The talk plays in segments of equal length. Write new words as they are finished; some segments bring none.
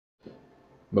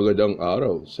Magandang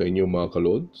araw sa inyo mga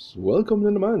kalods. Welcome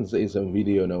na naman sa isang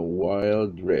video ng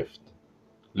Wild Rift.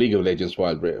 League of Legends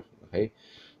Wild Rift. Okay?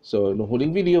 So, nung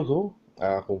huling video ko,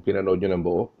 kung pinanood nyo ng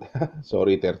buo,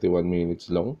 sorry, 31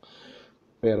 minutes long.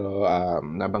 Pero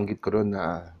nabanggit ko ron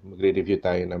na magre-review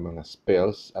tayo ng mga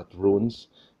spells at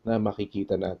runes na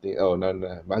makikita natin,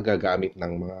 na magagamit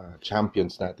ng mga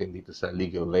champions natin dito sa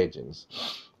League of Legends.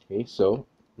 Okay, so,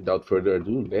 without further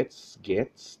ado, let's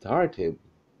get started.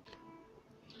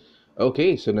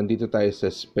 Okay, so nandito tayo sa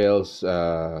spells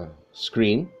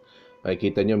screen.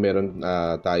 Makikita nyo meron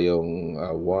tayong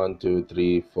 1, 2,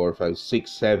 3, 4, 5,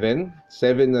 6, 7.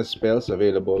 7 na spells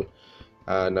available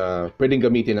na pwedeng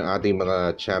gamitin ng ating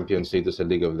mga champions dito sa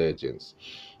League of Legends.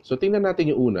 So tingnan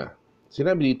natin yung una.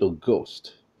 Sinabi dito,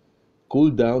 Ghost.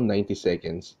 Cooldown 90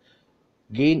 seconds.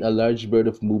 Gain a large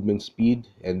burst of movement speed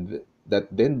and that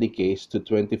then decays to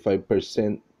 25%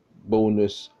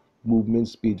 bonus movement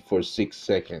speed for 6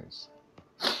 seconds.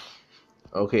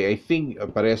 Okay, I think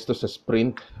parehas to sa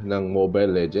sprint ng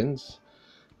Mobile Legends.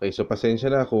 Okay, so pasensya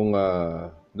na kung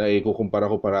naikukumpara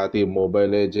ko parati yung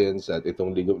Mobile Legends at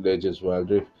itong League of Legends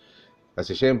Wild Rift.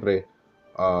 Kasi syempre,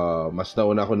 mas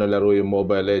nauna ako nalaro yung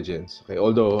Mobile Legends. Okay,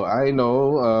 although I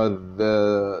know the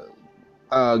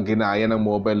ginaya ng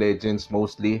Mobile Legends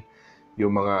mostly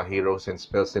yung mga heroes and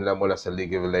spells nila mula sa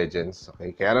League of Legends.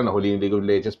 Okay, kaya lang nahuli yung League of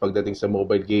Legends pagdating sa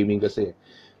mobile gaming kasi.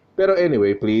 Pero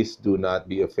anyway, please do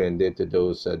not be offended to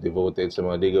those devoted sa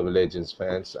mga League of Legends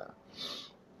fans.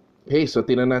 Okay, so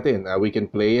tingnan natin. We can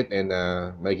play it and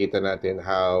makikita natin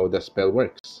how the spell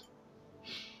works.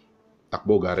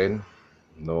 Takbo Garen.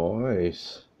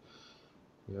 Nice.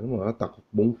 Yan mo,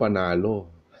 takbong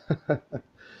panalo.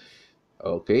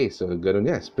 Okay, so ganoon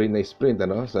yan. Sprint na sprint,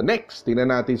 ano? So next, tingnan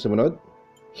natin sumunod.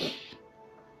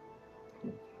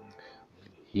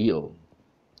 Heal.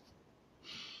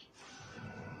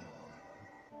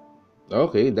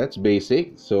 Okay, that's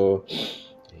basic. So,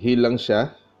 heal lang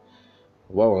siya.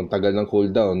 Wow, ang tagal ng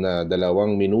cooldown na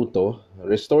 2 minuto.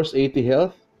 Restores 80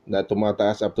 health na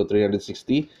tumataas up to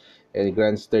 360 and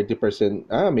grants 30%,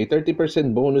 may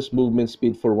 30% bonus movement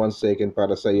speed for 1 second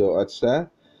para sa iyo at sa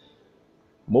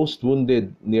most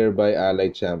wounded nearby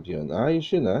allied champion. Ayos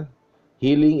yun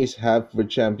Healing is half for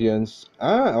champions.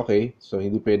 Okay. So,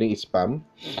 hindi pwedeng spam.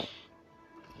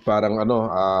 Parang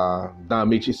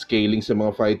damage scaling sa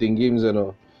mga fighting games,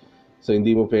 So,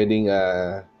 hindi mo pwedeng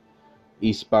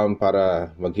i-spam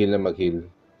para mag-heal na mag-heal.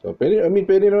 So, pwede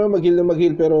naman mag-heal na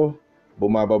mag-heal pero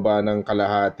bumababa ng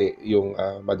kalahati yung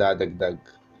madadagdag.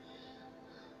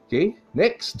 Okay,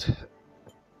 next.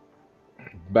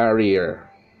 Barrier.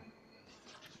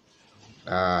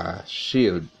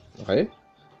 Shield. Okay?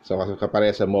 So,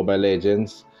 kapareha sa Mobile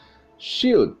Legends.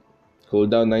 Shield.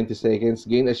 Cooldown 90 seconds.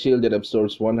 Gain a shield that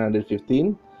absorbs 115.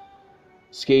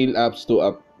 Scale ups to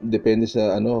up. Depende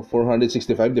sa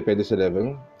 465. Depende sa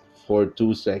level. For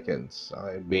 2 seconds.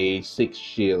 Okay, basic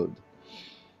shield.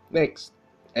 Next.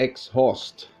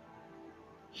 Exhaust.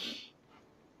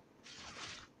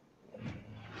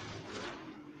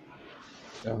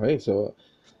 Okay, so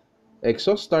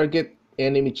exhaust target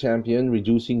enemy champion,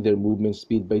 reducing their movement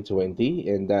speed by 20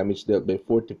 and damage dealt by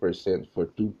 40% for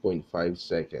 2.5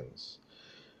 seconds.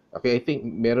 Okay, I think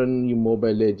meron yung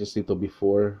Mobile Legends dito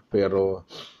before, pero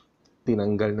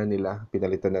tinanggal na nila,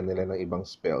 pinalitan na nila ng ibang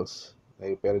spells.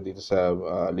 Okay, pero dito sa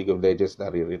League of Legends,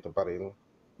 naririto pa rin.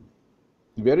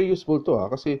 Very useful to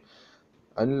kasi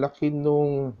ang laki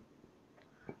nung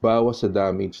bawas sa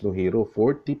damage ng hero,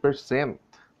 40%.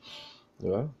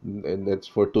 Diba? And that's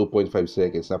for 2.5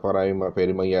 seconds. Napakarami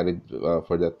pwede mangyari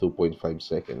for that 2.5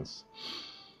 seconds.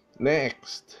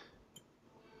 Next.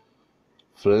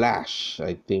 Flash.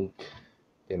 I think.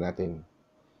 Yan natin.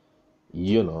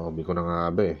 Yun hindi ko na nga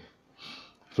ba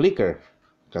Flicker.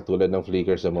 Katulad ng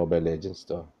Flicker sa Mobile Legends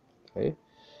to. Okay?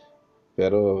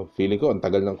 Pero feeling ko, ang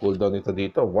tagal ng cooldown nito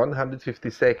dito. 150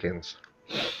 seconds.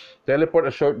 Teleport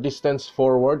a short distance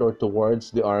forward or towards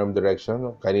the arm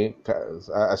direction.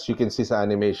 As you can see sa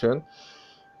animation,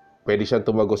 pwede siyang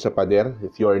tumago sa pader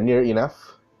if you are near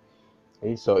enough.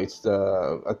 Okay, so it's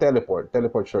a teleport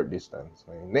short distance.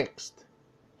 Okay, next.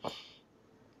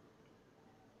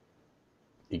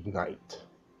 Ignite.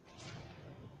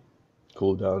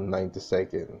 Cooldown 90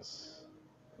 seconds.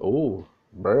 Oh,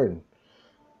 burn.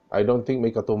 I don't think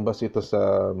may katumbas ito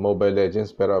sa Mobile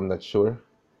Legends pero I'm not sure.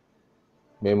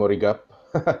 Memory gap.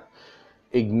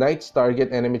 Ignites target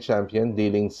enemy champion,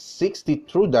 dealing 60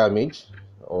 true damage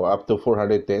or up to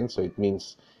 410. So it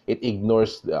means it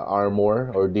ignores the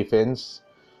armor or defense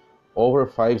over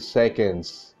 5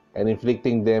 seconds and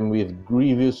inflicting them with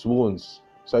grievous wounds.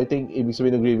 So I think ibig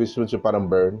sabihin ng grievous wounds yung parang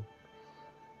burn,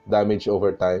 damage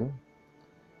over time.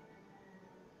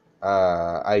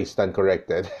 I stand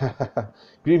corrected.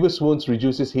 Grievous wounds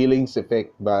reduces healing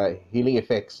effects by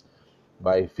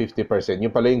 50%.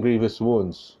 Yung pala yung grievous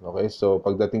wounds. Okay? So,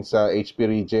 pagdating sa HP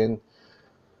regen,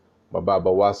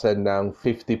 mababawasan ng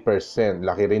 50%.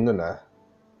 Laki rin nun, ah.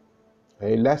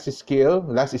 Okay, last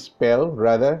spell,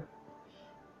 rather,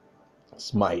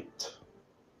 Smite.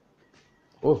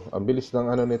 Oh, ang bilis ng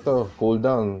ano nito.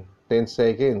 Cooldown, 10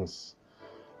 seconds.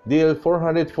 Deal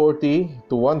 440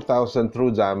 to 1,000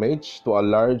 true damage to a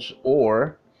large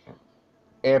or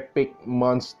epic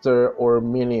monster or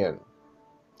minion.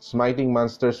 Smiting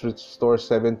monsters restore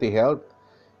 70 health.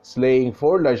 Slaying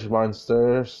 4 large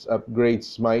monsters upgrades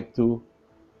Smite to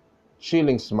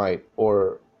Chilling Smite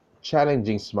or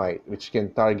Challenging Smite, which can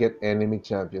target enemy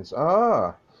champions.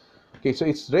 Ah! Okay, so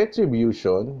it's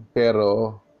Retribution,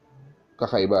 pero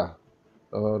kakaiba.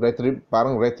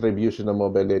 Parang Retribution ng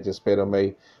Mobile Legends, pero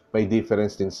may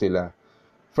difference din sila.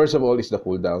 First of all is the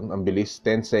cooldown. Ang bilis,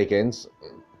 10 seconds.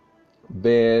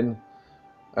 Then,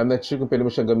 I'm not sure kung pwede mo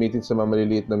siyang gamitin sa mga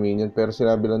maliliit na minion, pero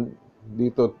sinabi lang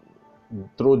dito,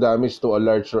 true damage to a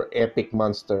large or epic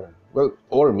monster. Well,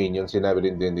 or minion, sinabi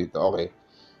din dito. Okay,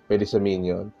 pwede sa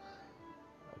minion.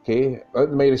 Okay,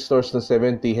 may restores ng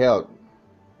 70 health.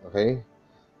 Okay,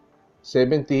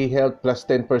 70 health plus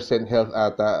 10% health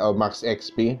ata, o max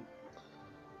XP.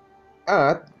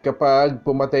 At kapag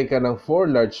pumatay ka ng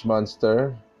 4 large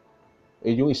monster,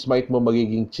 yung smite mo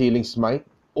magiging chilling smite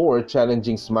or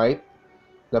challenging smite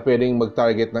na pwedeng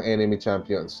mag-target ng enemy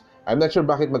champions. I'm not sure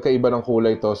bakit magkaiba ng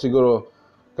kulay to. Siguro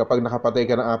kapag nakapatay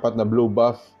ka ng 4 na blue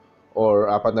buff or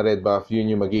 4 na red buff, yun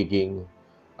yung magiging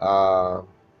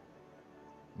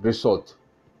result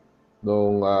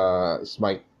ng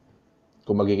smite.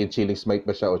 Kung magiging chilling smite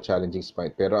ba siya o challenging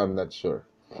smite. Pero I'm not sure.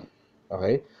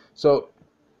 Okay? So,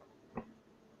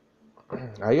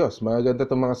 ayos. Maganda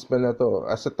itong mga spell na to.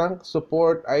 As a tank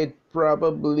support, I'd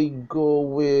probably go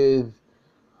with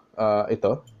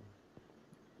ito.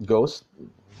 Ghost.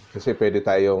 Kasi pwede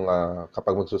tayong,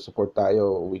 kapag magsusupport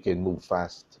tayo, we can move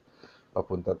fast.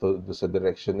 Papunta to sa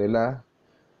direction nila.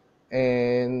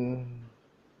 And,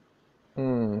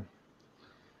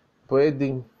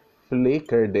 pwedeng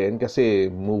flicker din kasi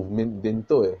movement din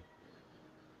to eh.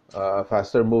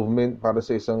 Faster movement para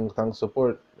sa isang tank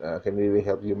support can really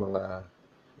help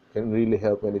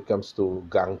when it comes to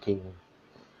ganking,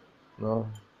 no?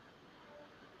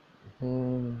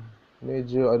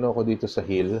 Medyo ano ako dito sa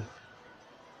heal.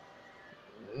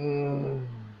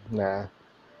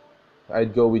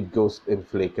 I'd go with Ghost and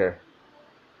Flicker.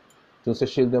 Yung sa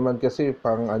shield naman kasi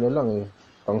pang ano lang eh,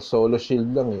 pang solo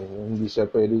shield lang eh. Hindi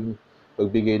siya pwedeng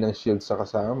magbigay ng shield sa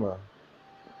kasama.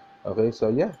 Okay,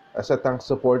 so yeah, as a tank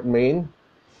support main,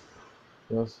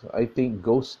 I think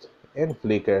Ghost and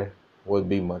Flicker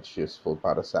would be much useful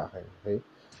para sa akin. Okay?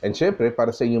 And syempre,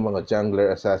 para sa inyong mga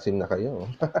jungler assassin na kayo,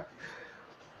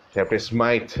 syempre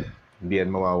Smite, hindi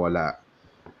yan mawawala.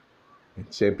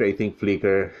 And syempre, I think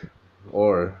Flicker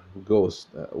or Ghost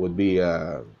would be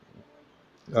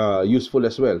useful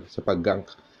as well sa pag-gank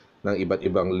ng iba't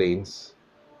ibang lanes.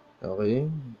 Okay?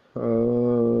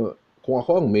 Kung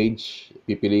ako ang mage,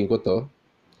 pipiliin ko to.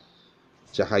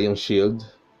 Tsaka yung shield.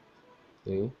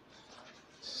 Okay?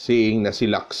 Seeing na si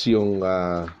Lux yung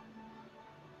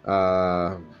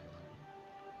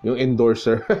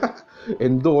endorser.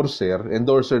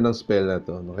 endorser ng spell na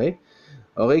to. Okay?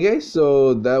 Okay guys,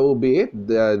 so that will be it.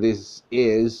 These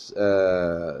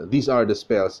are the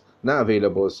spells na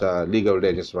available sa League of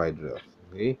Legends Wild Rift.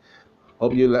 Okay?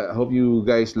 Hope you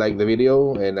guys like the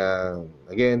video, and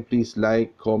again, please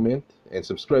like, comment, and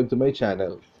subscribe to my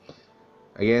channel.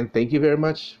 Again, thank you very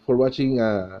much for watching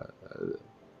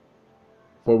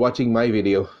my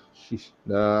video.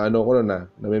 Na ano ko na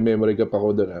memory ka pa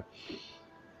ko doon.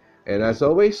 And as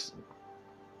always,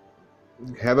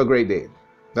 have a great day.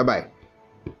 Bye-bye.